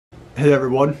Hey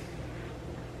everyone,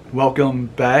 welcome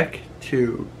back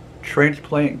to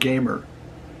Transplant Gamer.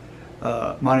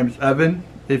 My name is Evan.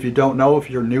 If you don't know, if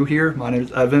you're new here, my name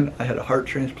is Evan. I had a heart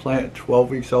transplant at 12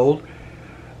 weeks old,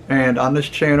 and on this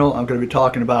channel I'm going to be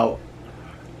talking about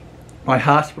my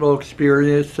hospital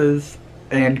experiences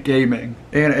and gaming,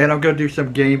 and I'm going to do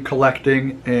some game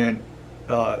collecting and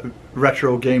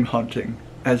retro game hunting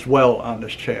as well on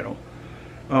this channel.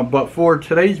 But for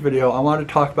today's video, I want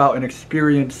to talk about an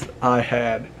experience I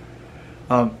had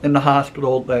in the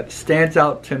hospital that stands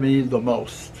out to me the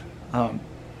most.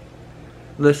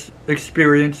 This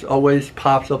experience always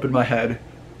pops up in my head.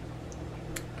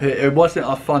 It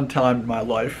wasn't a fun time in my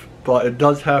life, but it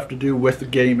does have to do with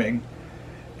gaming.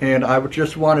 And I would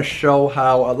just want to show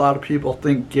how a lot of people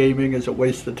think gaming is a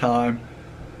waste of time,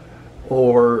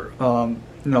 or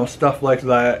stuff like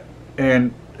that.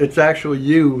 And it's actually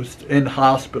used in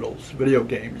hospitals, video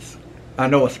games. I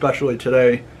know especially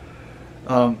today,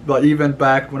 but even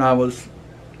back when I was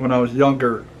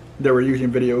younger, they were using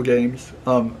video games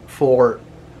for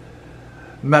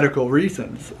medical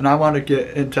reasons. And I want to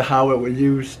get into how it was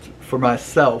used for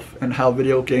myself and how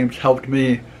video games helped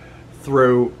me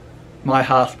through my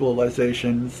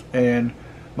hospitalizations and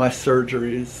my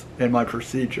surgeries and my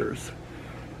procedures.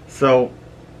 So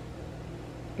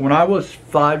when I was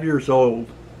 5 years old,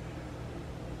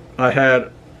 I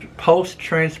had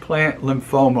post-transplant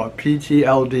lymphoma,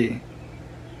 PTLD,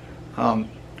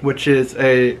 which is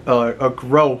a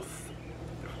growth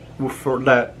for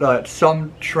that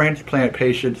some transplant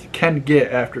patients can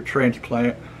get after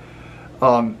transplant.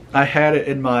 I had it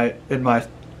in my trach,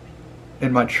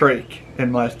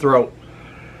 in my throat.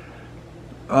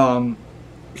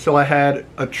 So I had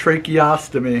a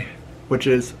tracheostomy, which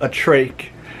is a trach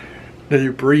that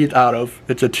you breathe out of.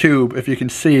 It's a tube, if you can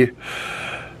see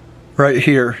right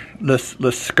here, this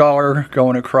scar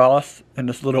going across, and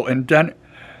this little indent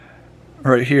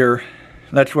right here,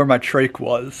 that's where my trach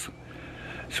was.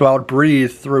 So I would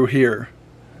breathe through here,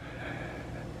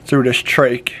 through this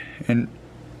trach, and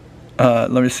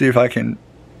let me see if I can,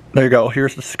 there you go,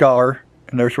 here's the scar,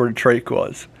 and there's where the trach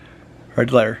was, right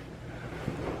there.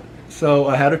 So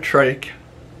I had a trach,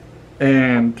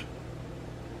 and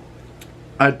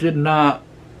I did not,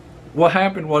 what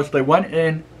happened was they went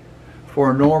in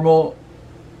for a normal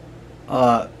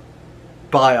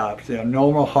biopsy, a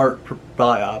normal heart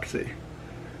biopsy,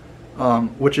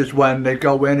 which is when they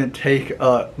go in and take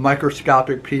a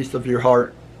microscopic piece of your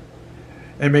heart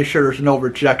and make sure there's no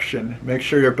rejection, make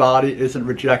sure your body isn't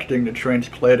rejecting the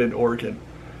transplanted organ.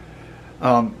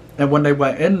 And when they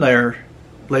went in there,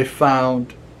 they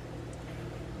found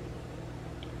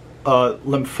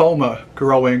lymphoma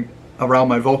growing around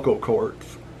my vocal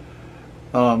cords,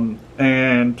 and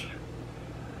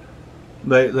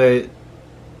the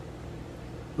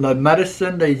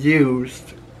medicine they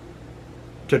used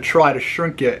to try to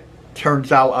shrink it,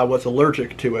 turns out I was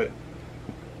allergic to it,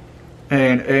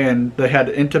 and they had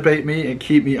to intubate me and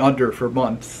keep me under for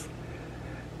months.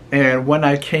 And when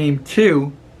I came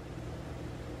to,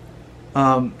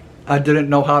 I didn't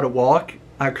know how to walk.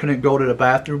 I couldn't go to the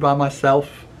bathroom by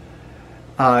myself.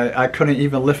 I couldn't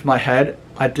even lift my head.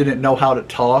 I didn't know how to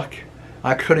talk.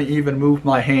 I couldn't even move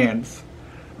my hands.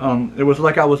 It was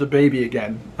like I was a baby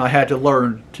again. I had to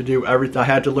learn to do everything. I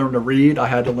had to learn to read. I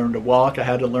had to learn to walk. I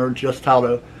had to learn just how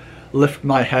to lift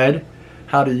my head,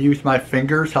 how to use my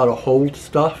fingers, how to hold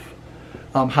stuff,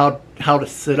 how to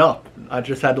sit up. I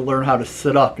just had to learn how to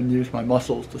sit up and use my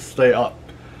muscles to stay up.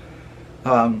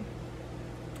 And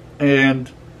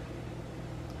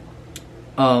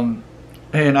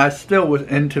I still was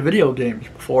into video games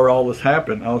before all this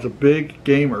happened. I was a big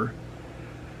gamer,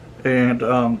 and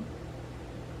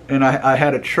I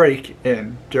had a trach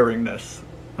in during this.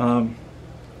 So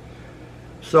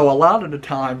a lot of the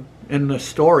time in the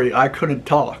story, I couldn't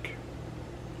talk.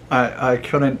 I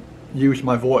couldn't use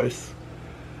my voice,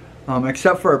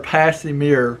 except for a passing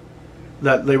mirror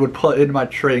that they would put in my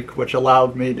trach, which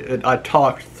allowed me to, I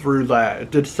talked through that. It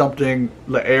did something,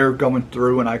 the air going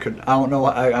through, and I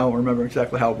don't remember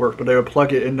exactly how it worked, but they would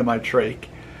plug it into my trach,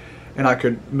 and I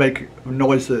could make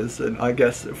noises, and I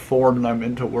guess form them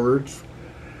into words.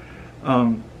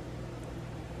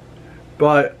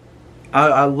 But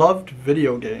I loved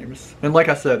video games, and like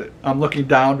I said, I'm looking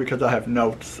down because I have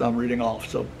notes I'm reading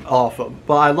off of,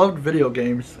 but I loved video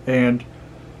games, and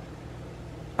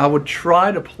I would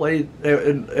try to play,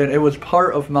 and it was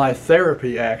part of my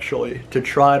therapy actually, to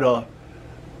try to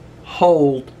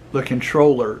hold the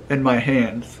controller in my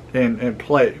hands and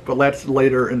play, but that's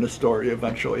later in the story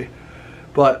eventually.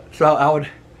 But so I would,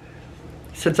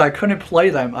 since I couldn't play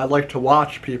them, I like to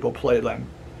watch people play them.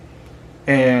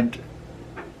 And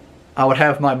I would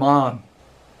have my mom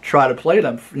try to play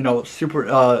them. You know,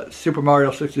 Super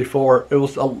Mario 64. It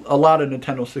was a lot of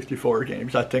Nintendo 64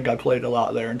 games. I think I played a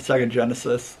lot there, and Sega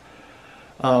Genesis.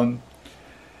 And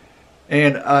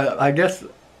I guess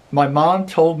my mom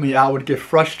told me I would get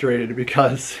frustrated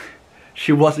because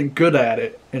she wasn't good at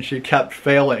it, and she kept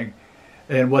failing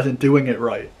and wasn't doing it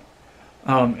right.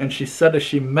 And she said that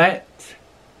she met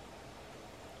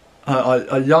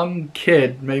a young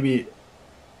kid, maybe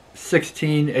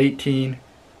 16, 18.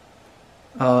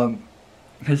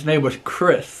 His name was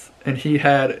Chris, and he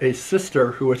had a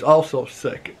sister who was also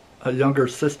sick, a younger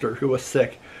sister who was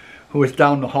sick, who was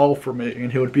down the hall from me,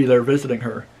 and he would be there visiting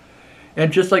her.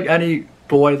 And just like any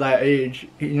boy that age,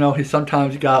 you know, he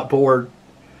sometimes got bored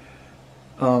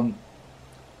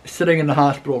sitting in the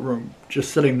hospital room,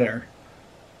 just sitting there.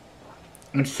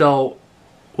 And so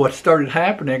what started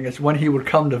happening is when he would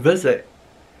come to visit,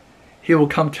 he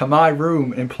would come to my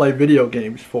room and play video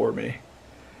games for me.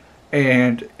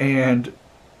 And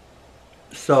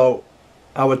so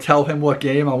I would tell him what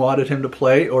game I wanted him to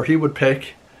play, or he would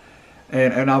pick,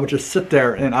 and I would just sit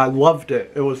there, and I loved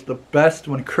it. It was the best.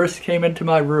 When Chris came into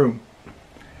my room,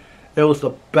 it was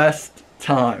the best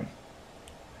time.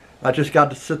 I just got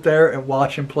to sit there and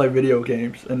watch him play video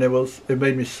games, and it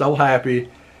made me so happy,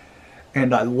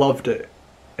 and I loved it.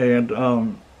 And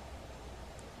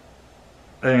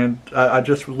I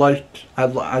just liked,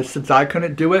 since I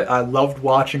couldn't do it, I loved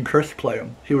watching Chris play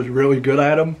them. He was really good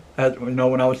at them. As, you know,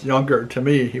 when I was younger, to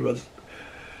me, he was,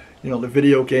 you know, the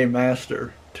video game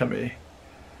master to me.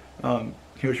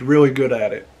 He was really good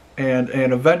at it. And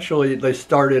eventually they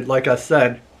started, like I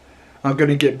said, I'm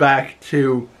going to get back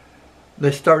to,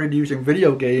 they started using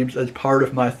video games as part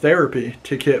of my therapy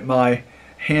to get my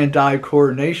hand-eye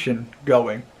coordination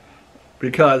going.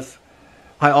 Because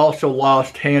I also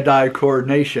lost hand-eye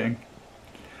coordination.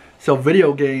 So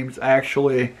video games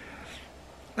actually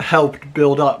helped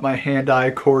build up my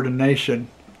hand-eye coordination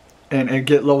and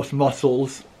get those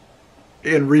muscles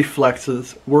and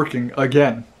reflexes working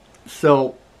again.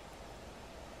 So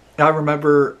I don't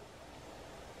remember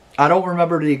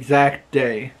the exact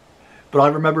day, but I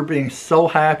remember being so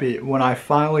happy when I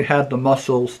finally had the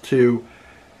muscles to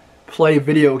play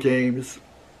video games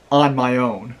on my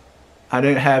own. I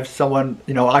didn't have someone,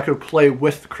 you know, I could play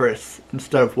with Chris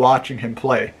instead of watching him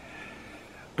play.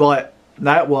 But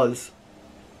that was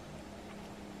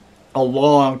a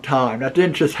long time. That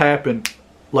didn't just happen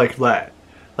like that.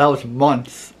 That was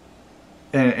months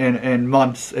and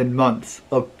months and months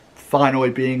of finally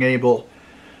being able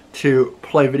to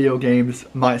play video games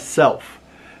myself.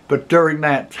 But during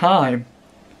that time,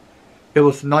 it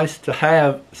was nice to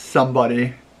have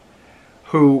somebody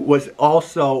who was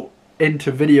also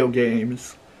into video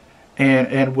games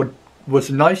and was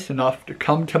nice enough to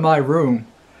come to my room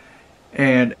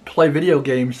and play video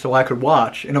games so I could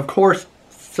watch. And of course,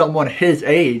 someone his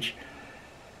age,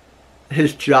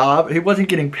 his job, he wasn't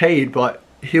getting paid, but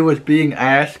he was being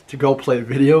asked to go play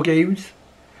video games.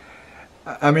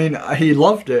 I mean, he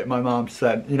loved it, my mom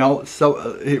said. You know,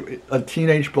 so a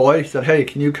teenage boy said, hey,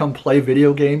 can you come play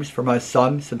video games for my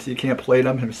son since he can't play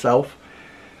them himself?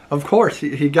 Of course,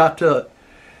 he got to,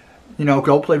 you know,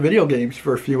 go play video games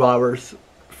for a few hours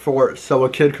so a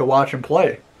kid could watch him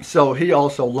play. So he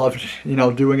also loved, you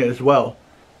know, doing it as well.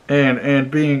 And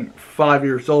being 5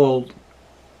 years old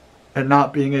and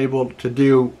not being able to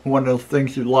do one of the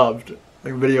things you loved,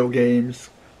 like video games,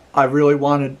 that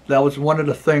was one of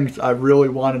the things I really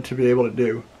wanted to be able to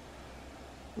do,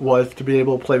 was to be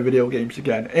able to play video games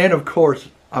again. And of course,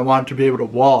 I wanted to be able to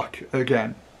walk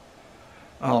again.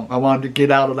 I wanted to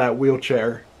get out of that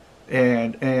wheelchair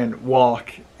and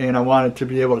walk, and I wanted to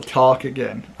be able to talk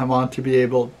again. I wanted to be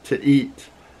able to eat,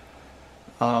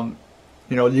 you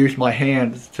know, use my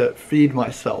hands to feed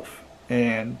myself.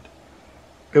 And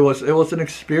it was an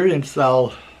experience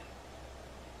I'll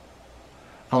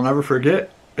never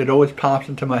forget. It always pops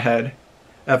into my head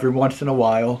every once in a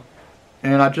while.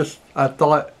 And I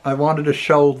thought I wanted to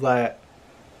show that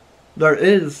there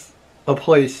is a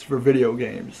place for video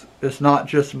games. It's not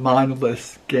just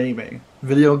mindless gaming.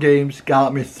 Video games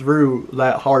got me through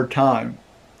that hard time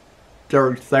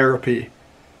during therapy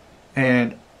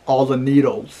and all the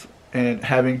needles and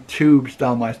having tubes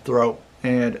down my throat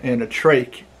and a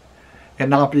trach and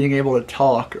not being able to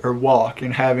talk or walk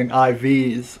and having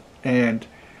IVs. And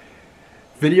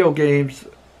video games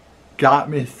got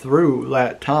me through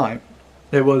that time.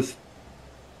 It was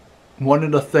one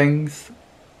of the things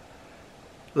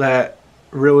that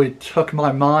really took my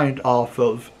mind off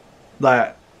of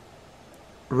that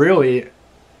really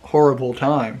horrible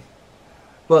time.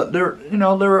 But there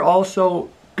were also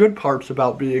good parts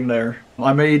about being there.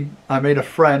 I made a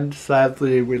friend.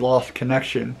 Sadly, we lost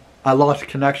connection. I lost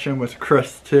connection with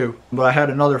Chris too, but I had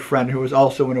another friend who was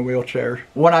also in a wheelchair.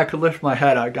 When I could lift my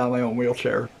head, I got my own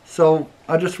wheelchair. So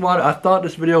I thought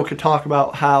this video could talk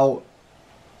about how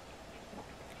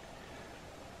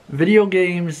video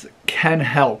games can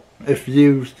help if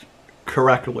used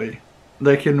correctly.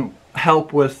 They can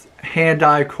help with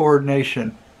hand-eye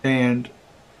coordination and,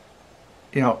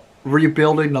 you know,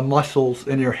 rebuilding the muscles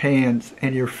in your hands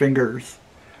and your fingers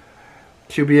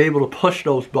to be able to push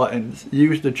those buttons,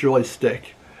 use the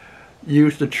joystick,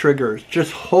 use the triggers,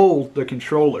 just hold the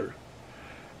controller.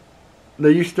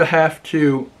 They used to have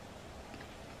to,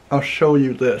 I'll show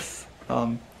you this.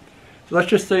 So let's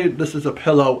just say this is a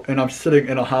pillow and I'm sitting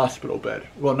in a hospital bed.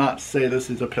 Well, not say this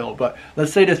is a pillow, but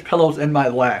let's say this pillow's in my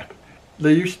lap.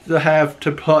 They used to have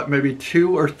to put maybe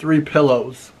 2 or 3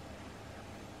 pillows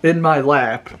in my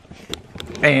lap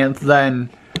and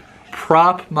then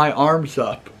prop my arms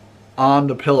up on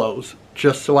the pillows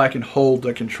just so I can hold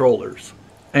the controllers.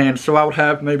 And so I would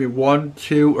have maybe 1,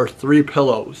 2, or 3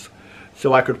 pillows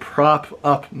so I could prop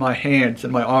up my hands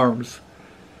and my arms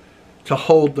to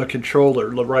hold the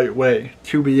controller the right way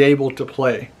to be able to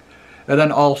play. And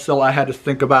then also I had to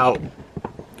think about, you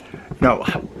know,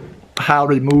 how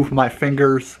to move my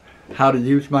fingers, how to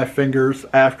use my fingers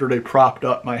after they propped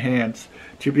up my hands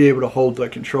to be able to hold the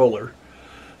controller.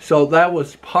 So that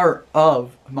was part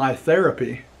of my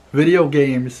therapy. Video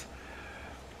games,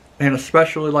 and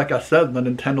especially like I said, the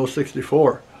Nintendo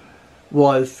 64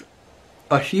 was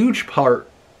a huge part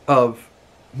of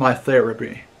my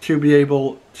therapy. To be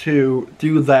able to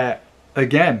do that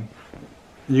again,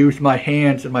 use my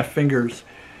hands and my fingers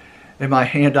and my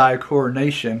hand-eye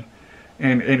coordination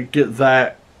and get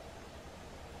that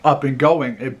up and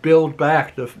going. It build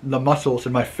back the muscles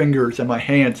in my fingers and my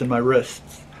hands and my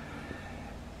wrists.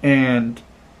 And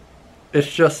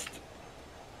it's just,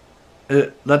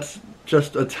 that's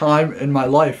just a time in my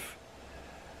life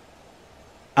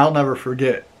I'll never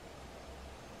forget.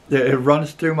 It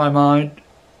runs through my mind.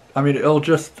 I mean, it'll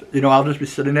just, you know, I'll just be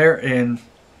sitting there and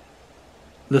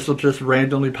this will just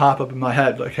randomly pop up in my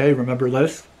head like, hey, remember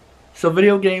this? So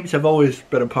video games have always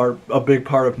been a big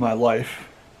part of my life.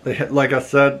 They, like I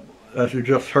said, as you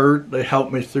just heard, they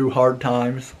helped me through hard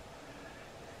times.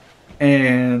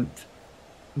 And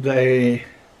they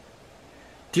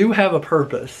do have a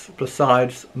purpose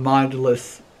besides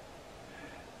mindless,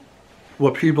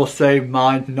 what people say,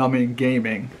 mind-numbing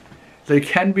gaming. They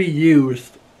can be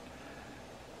used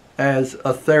as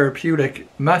a therapeutic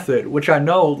method, which I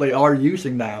know they are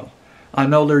using now. I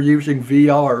know they're using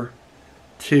VR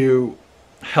to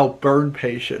help burn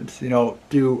patients, you know,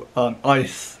 do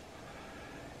ice,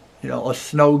 you know, a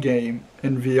snow game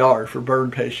in VR for burn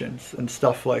patients and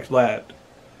stuff like that.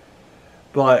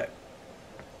 But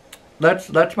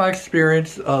that's my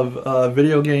experience of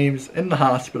video games in the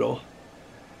hospital,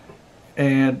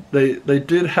 and they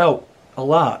did help a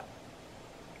lot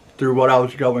through what I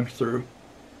was going through.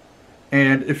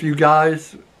 And if you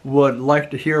guys would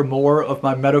like to hear more of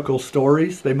my medical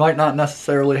stories, they might not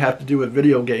necessarily have to do with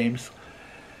video games,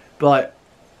 but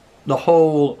the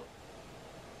whole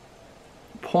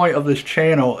point of this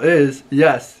channel is,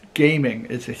 yes, gaming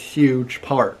is a huge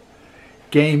part.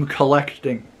 Game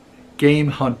collecting, game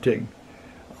hunting,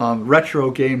 retro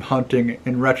game hunting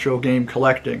and retro game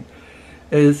collecting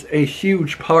is a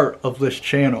huge part of this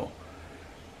channel.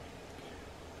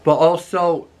 But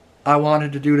also, I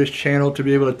wanted to do this channel to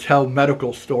be able to tell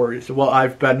medical stories of what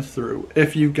I've been through.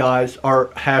 If you guys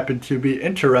happen to be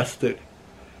interested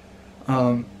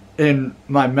in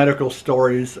my medical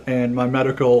stories and my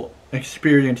medical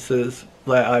experiences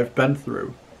that I've been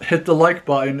through. Hit the like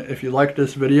button if you like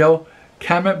this video.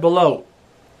 Comment below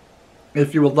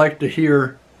if you would like to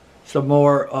hear some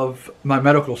more of my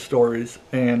medical stories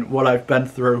and what I've been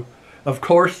through. Of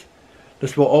course,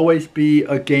 this will always be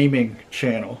a gaming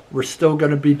channel. We're still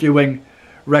going to be doing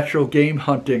retro game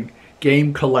hunting,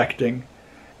 game collecting,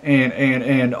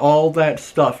 and all that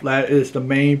stuff. That is the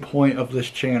main point of this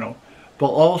channel. But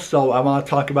also, I want to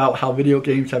talk about how video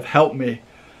games have helped me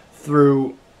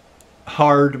through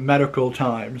hard medical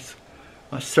times,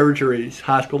 surgeries,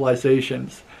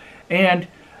 hospitalizations, and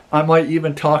I might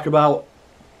even talk about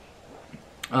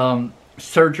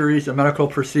surgeries and medical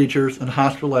procedures and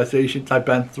hospitalizations I've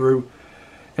been through,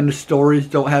 and the stories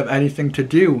don't have anything to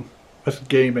do with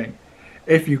gaming.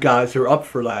 If you guys are up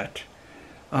for that,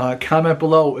 comment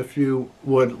below if you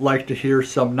would like to hear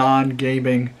some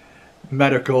non-gaming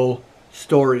medical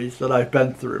stories that I've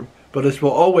been through. But this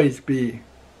will always be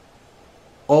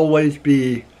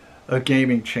a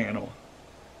gaming channel.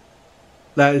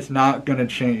 That is not going to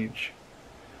change.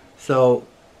 So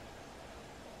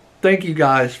thank you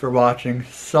guys for watching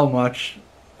so much,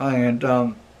 and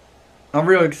I'm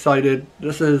really excited.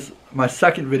 This is my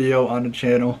second video on the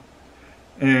channel,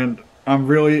 and I'm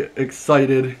really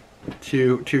excited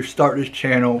to start this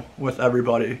channel with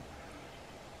everybody.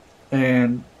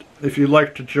 And if you'd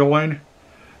like to join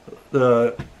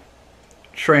the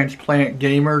Transplant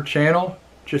Gamer channel,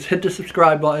 just hit the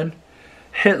subscribe button,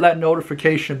 hit that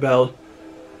notification bell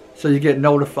so you get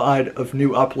notified of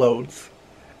new uploads,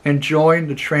 and join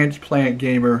the Transplant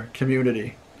Gamer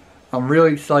community. I'm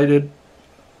really excited,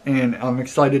 and I'm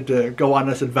excited to go on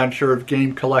this adventure of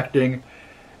game collecting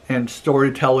and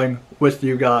storytelling with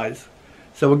you guys.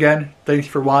 So again, thanks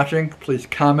for watching. Please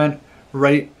comment,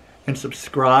 rate, and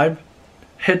subscribe.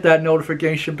 Hit that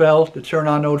notification bell to turn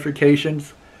on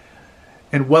notifications.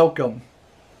 And welcome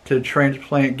to the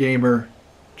Transplant Gamer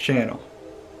channel.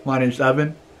 My name's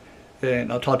Evan,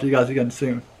 and I'll talk to you guys again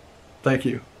soon. Thank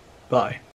you. Bye.